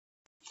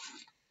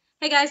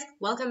Hey guys,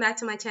 welcome back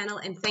to my channel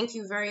and thank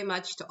you very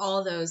much to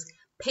all those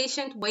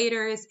patient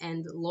waiters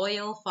and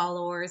loyal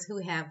followers who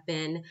have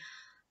been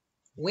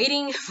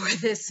waiting for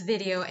this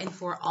video and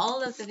for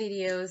all of the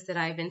videos that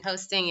I've been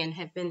posting and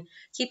have been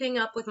keeping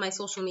up with my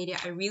social media.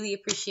 I really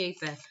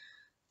appreciate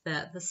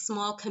the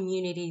small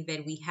community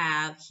that we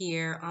have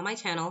here on my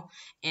channel.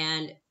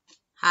 And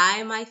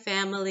hi, my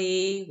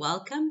family,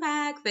 welcome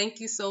back. Thank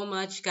you so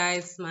much,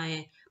 guys,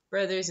 my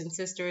brothers and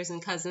sisters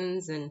and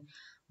cousins and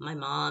my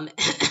mom.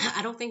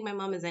 I don't think my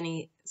mom has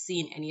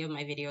seen any of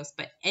my videos,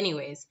 but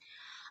anyways,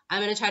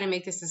 I'm going to try to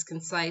make this as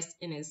concise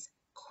and as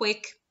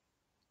quick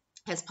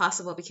as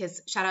possible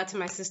because shout out to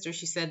my sister.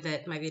 She said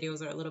that my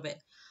videos are a little bit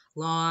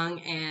long,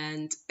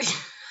 and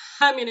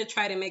I'm going to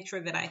try to make sure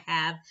that I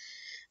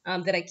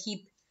have that I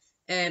keep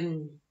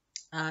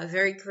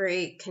very,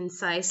 very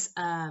concise,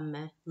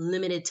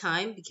 limited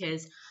time,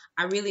 because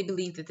I really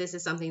believe that this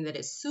is something that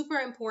is super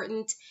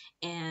important,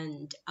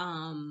 and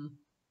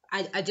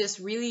I just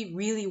really,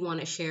 really want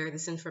to share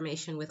this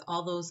information with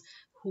all those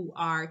who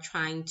are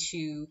trying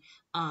to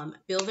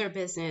build their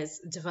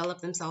business,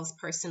 develop themselves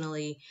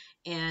personally,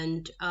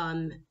 and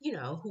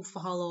who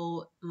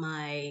follow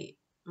my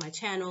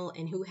channel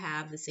and who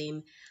have the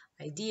same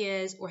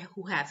ideas or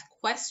who have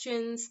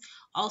questions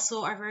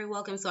also are very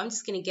welcome. So I'm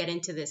just going to get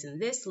into this. In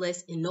this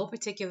list, in no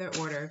particular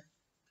order,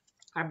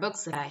 are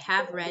books that I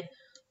have read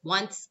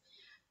once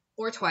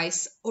or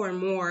twice or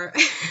more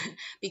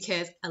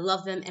because I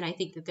love them and I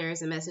think that there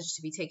is a message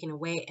to be taken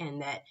away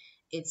and that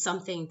it's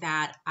something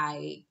that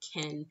I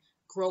can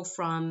grow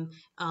from,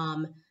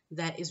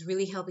 that is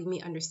really helping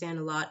me understand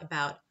a lot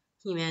about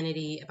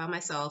humanity, about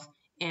myself,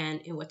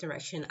 and in what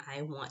direction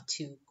I want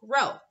to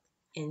grow.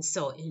 And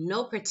so in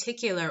no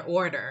particular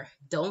order,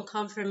 don't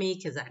come for me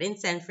because I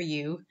didn't send for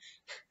you.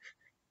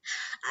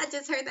 I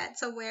just heard that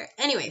somewhere.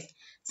 Anyways,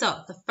 so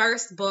the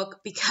first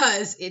book,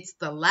 because it's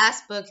the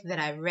last book that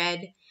I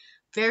read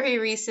very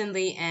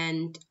recently,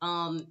 and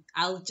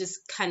I'll just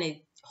kind of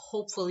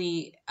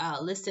hopefully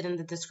list it in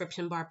the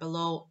description bar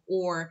below,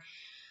 or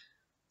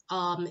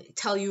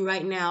tell you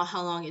right now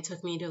how long it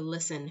took me to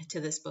listen to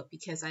this book,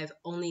 because I've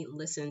only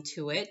listened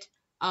to it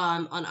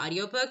on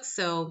audiobooks.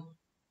 So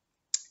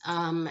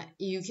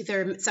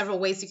there are several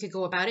ways you could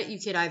go about it. You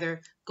could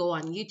either go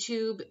on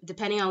YouTube,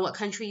 depending on what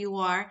country you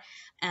are,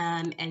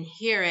 and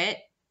hear it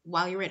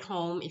while you're at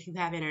home if you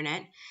have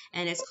internet.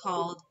 And it's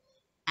called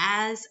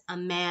As a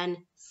Man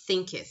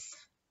Thinketh.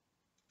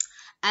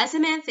 As a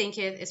Man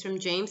Thinketh is from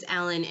James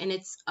Allen, and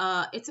it's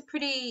a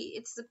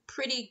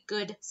pretty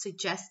good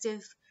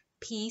suggestive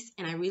piece,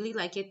 and I really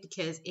like it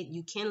because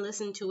you can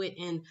listen to it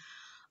in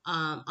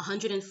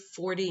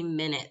 140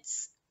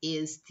 minutes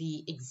is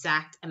the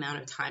exact amount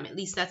of time. At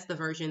least that's the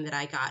version that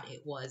I got.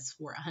 It was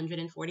for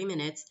 140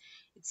 minutes.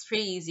 It's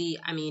pretty easy.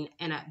 I mean,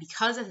 and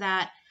because of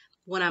that,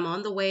 when I'm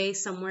on the way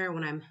somewhere,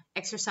 when I'm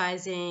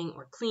exercising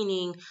or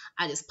cleaning,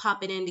 I just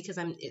pop it in because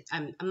I'm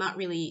not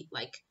really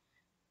like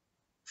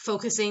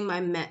focusing my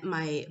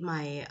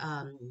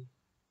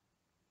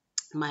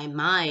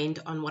mind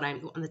on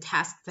on the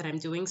task that I'm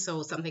doing.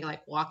 So something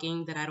like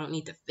walking that I don't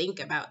need to think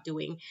about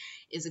doing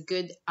is a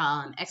good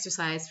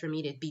exercise for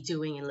me to be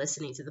doing and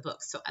listening to the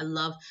book. So I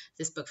love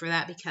this book for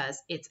that because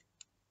it's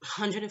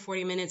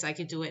 140 minutes. I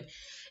could do it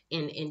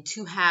in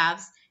two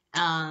halves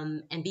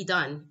and be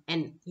done.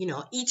 And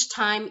each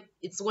time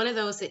it's one of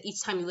those that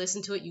each time you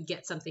listen to it, you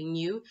get something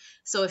new.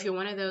 So if you're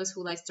one of those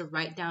who likes to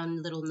write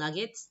down little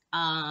nuggets,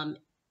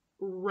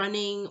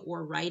 running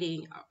or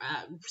writing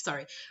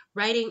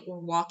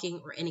or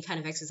walking or any kind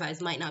of exercise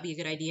might not be a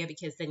good idea,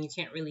 because then you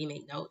can't really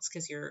make notes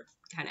because you're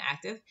kind of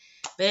active.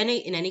 But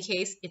in any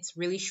case, it's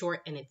really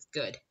short and it's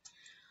good,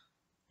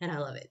 and I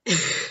love it.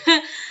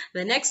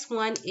 The next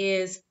one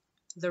is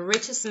The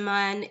Richest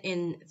Man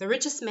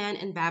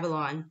in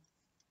Babylon,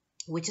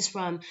 which is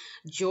from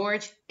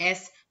George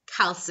S.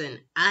 Carlson.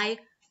 I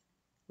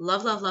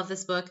love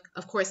this book.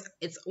 Of course,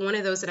 it's one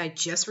of those that I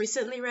just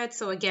recently read.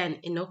 So again,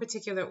 in no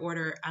particular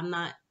order, I'm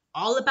not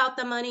all about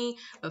the money,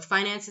 but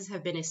finances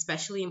have been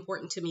especially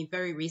important to me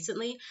very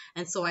recently.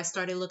 And so I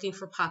started looking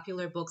for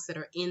popular books that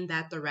are in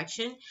that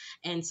direction.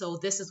 And so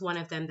this is one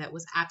of them that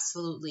was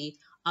absolutely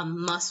a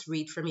must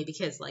read for me,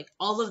 because like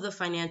all of the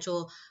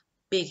financial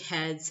big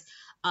heads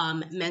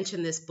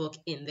mention this book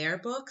in their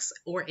books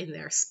or in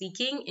their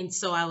speaking. And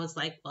so I was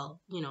like, well,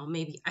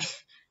 maybe I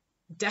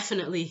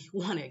definitely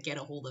want to get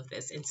a hold of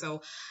this. And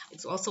so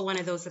it's also one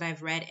of those that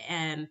I've read,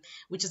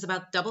 which is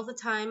about double the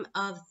time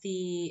of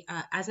the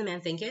As a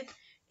Man Thinketh.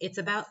 It's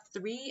about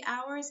 3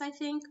 hours, I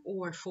think,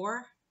 or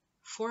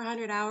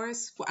 400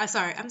 hours.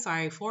 I'm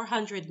sorry,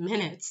 400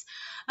 minutes,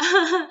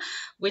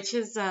 which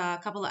is a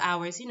couple of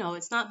hours.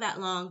 It's not that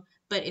long,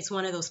 but it's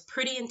one of those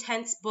pretty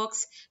intense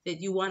books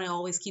that you want to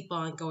always keep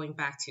on going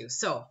back to.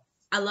 So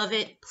I love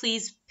it.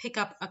 Please pick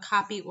up a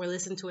copy or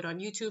listen to it on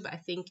YouTube. I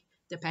think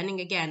depending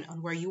again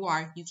on where you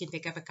are, you can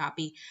pick up a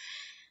copy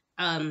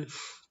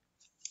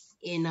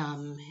in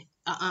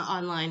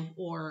online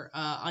or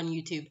on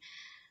YouTube.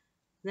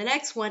 The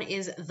next one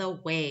is The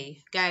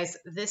Way. Guys,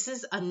 this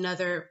is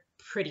another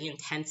pretty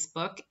intense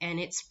book, and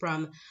it's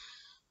from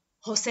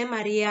Jose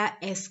Maria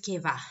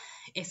Esquiva.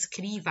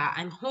 Escriva.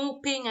 I'm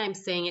hoping I'm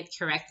saying it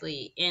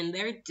correctly. And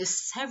there are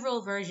just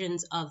several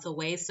versions of the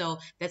way, so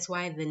that's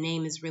why the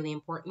name is really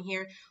important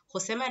here.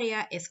 Jose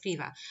Maria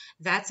Escriva.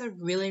 That's a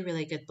really,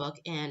 really good book.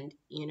 And,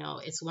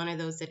 it's one of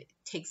those that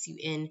takes you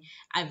in.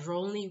 I've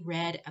only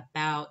read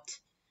about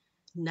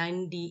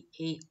 98%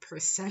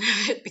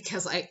 of it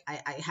because I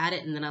had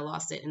it and then I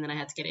lost it and then I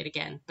had to get it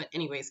again. But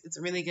anyways, it's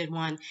a really good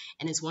one.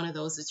 And it's one of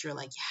those that you're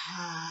like,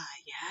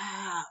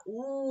 yeah,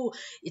 ooh,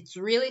 it's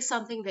really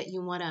something that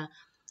you want to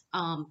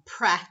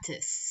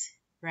practice,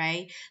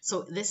 right?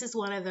 So this is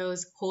one of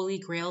those holy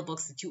grail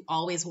books that you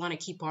always want to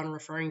keep on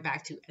referring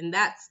back to. And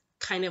that's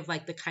kind of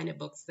like the kind of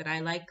books that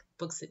I like,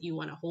 books that you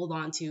want to hold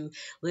on to,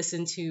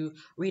 listen to,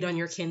 read on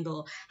your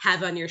Kindle,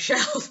 have on your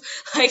shelf.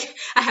 Like,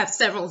 I have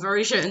several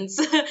versions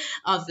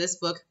of this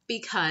book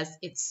because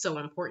it's so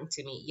important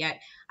to me, yet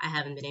I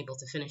haven't been able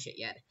to finish it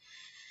yet.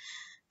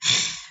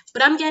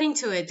 But I'm getting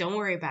to it. Don't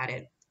worry about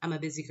it. I'm a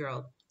busy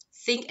girl.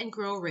 Think and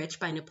Grow Rich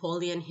by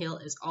Napoleon Hill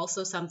is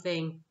also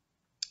something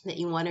that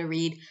you want to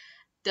read.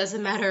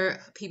 Doesn't matter.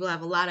 People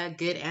have a lot of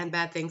good and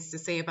bad things to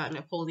say about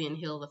Napoleon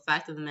Hill. The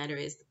fact of the matter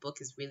is the book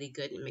is really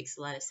good and it makes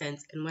a lot of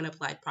sense. And when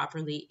applied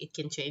properly, it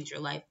can change your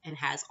life and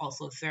has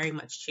also very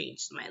much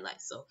changed my life.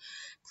 So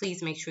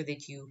please make sure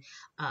that you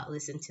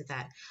listen to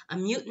that. A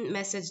Mutant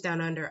Message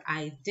Down Under.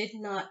 I did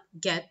not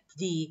get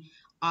the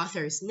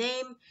author's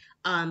name,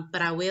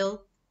 but I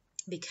will,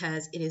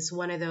 because it is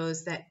one of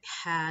those that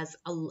has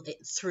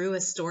through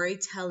a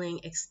storytelling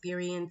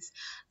experience,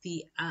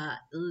 the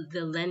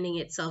lending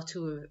itself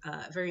to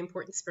a very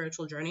important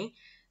spiritual journey.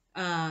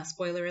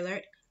 Spoiler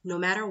alert: No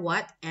Matter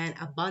What and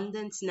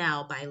Abundance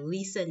Now by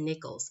Lisa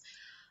Nichols.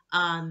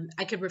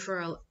 I could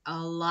refer a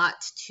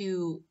lot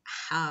to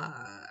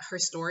her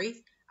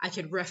story. I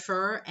could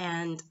refer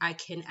and I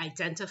can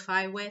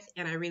identify with,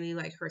 and I really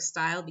like her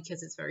style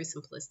because it's very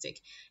simplistic.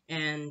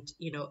 And,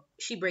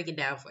 she break it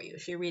down for you.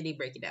 She really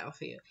break it down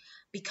for you.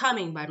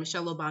 Becoming by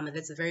Michelle Obama.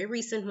 That's a very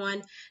recent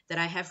one that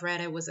I have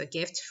read. It was a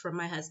gift from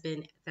my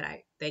husband that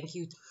I thank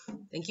you,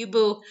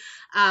 boo.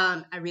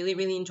 I really,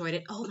 really enjoyed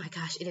it. Oh my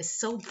gosh, it is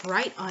so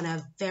bright on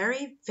a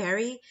very,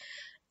 very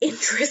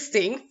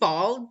interesting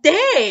fall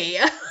day.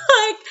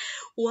 Like,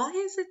 why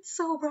is it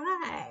so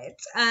bright?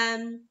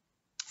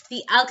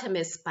 The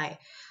Alchemist by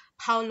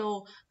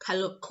Paulo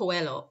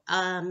Coelho.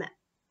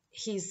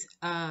 He's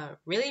a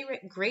really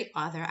great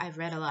author. I've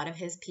read a lot of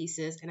his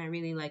pieces and I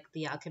really like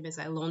The Alchemist.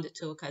 I loaned it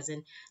to a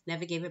cousin,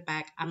 never gave it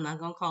back. I'm not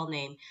gonna call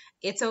name.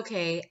 It's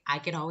okay. I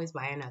could always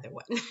buy another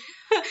one.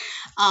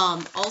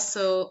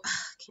 Also,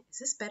 is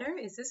this better?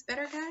 Is this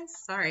better, guys?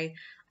 Sorry.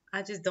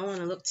 I just don't want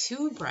to look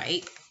too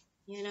bright,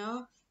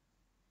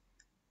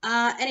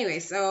 Anyway,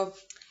 so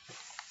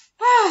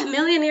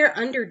Millionaire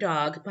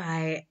Underdog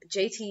by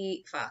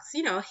J.T. Fox.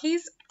 I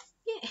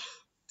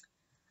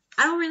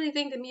don't really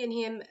think that me and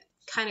him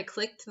kind of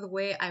clicked the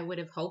way I would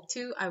have hoped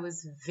to. I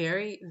was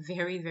very,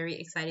 very, very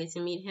excited to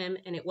meet him,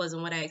 and it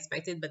wasn't what I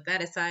expected. But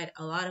that aside,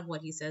 a lot of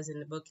what he says in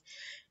the book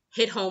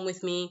hit home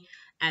with me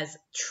as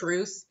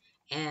truth,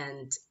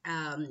 and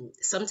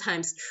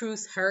sometimes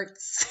truth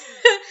hurts.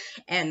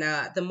 And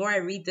the more I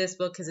read this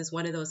book, because it's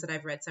one of those that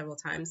I've read several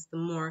times, the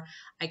more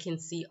I can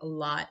see a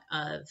lot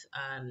of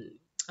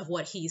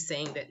what he's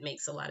saying that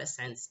makes a lot of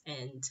sense.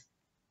 And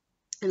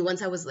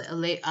once I was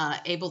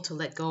able to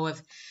let go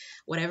of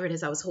whatever it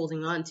is I was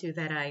holding on to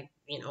that I,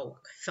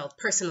 felt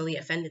personally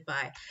offended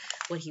by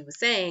what he was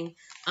saying,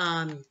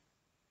 the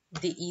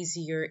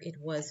easier it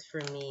was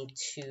for me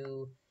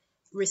to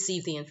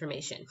receive the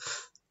information.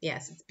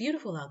 Yes, it's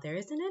beautiful out there,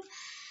 isn't it?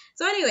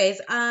 So anyways,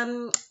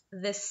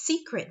 The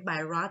Secret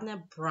by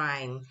Rhonda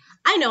Byrne.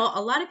 I know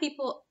a lot of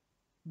people,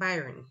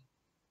 Byrne?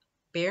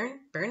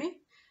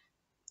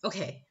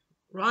 Okay,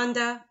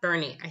 Rhonda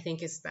Byrne, I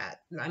think is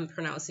that. I'm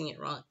pronouncing it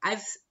wrong.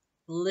 I've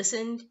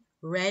listened,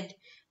 read,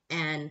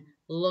 and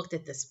looked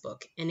at this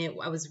book, and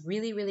I was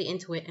really, really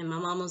into it. And my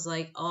mom was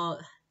like, "Oh,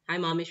 hi,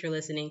 Mom, if you're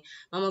listening."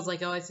 Mom was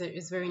like, "Oh,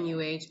 it's very new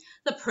age."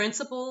 The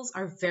principles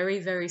are very,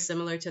 very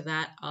similar to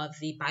that of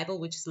the Bible,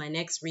 which is my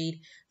next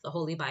read, the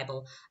Holy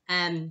Bible.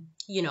 And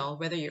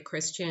whether you're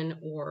Christian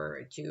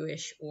or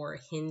Jewish or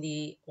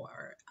Hindi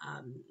or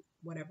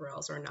whatever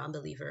else, or a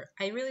non-believer,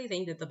 I really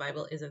think that the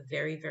Bible is a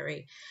very,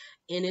 very,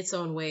 in its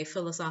own way,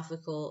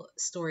 philosophical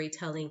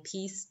storytelling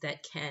piece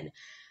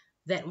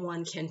that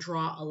one can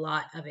draw a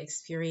lot of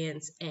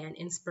experience and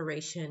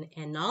inspiration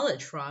and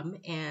knowledge from.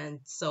 And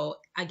so,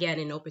 again,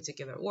 in no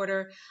particular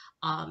order,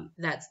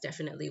 that's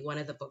definitely one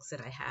of the books that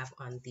I have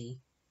on the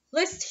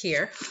list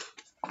here.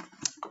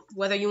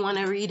 Whether you want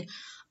to read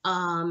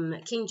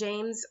King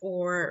James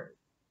or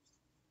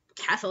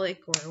Catholic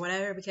or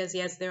whatever, because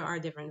yes, there are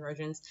different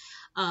versions.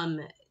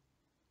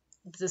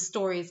 The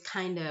stories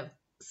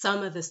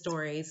some of the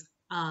stories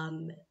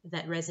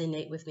that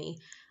resonate with me,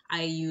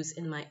 I use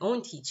in my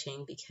own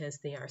teaching because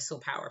they are so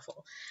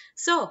powerful.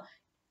 So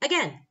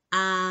again,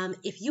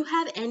 if you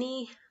have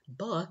any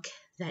book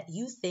that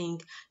you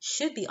think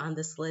should be on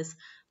this list,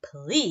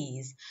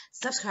 please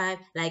subscribe,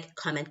 like,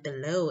 comment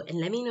below, and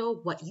let me know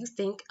what you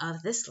think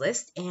of this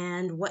list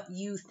and what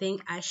you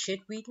think I should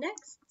read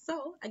next.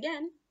 So,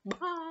 again,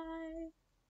 bye!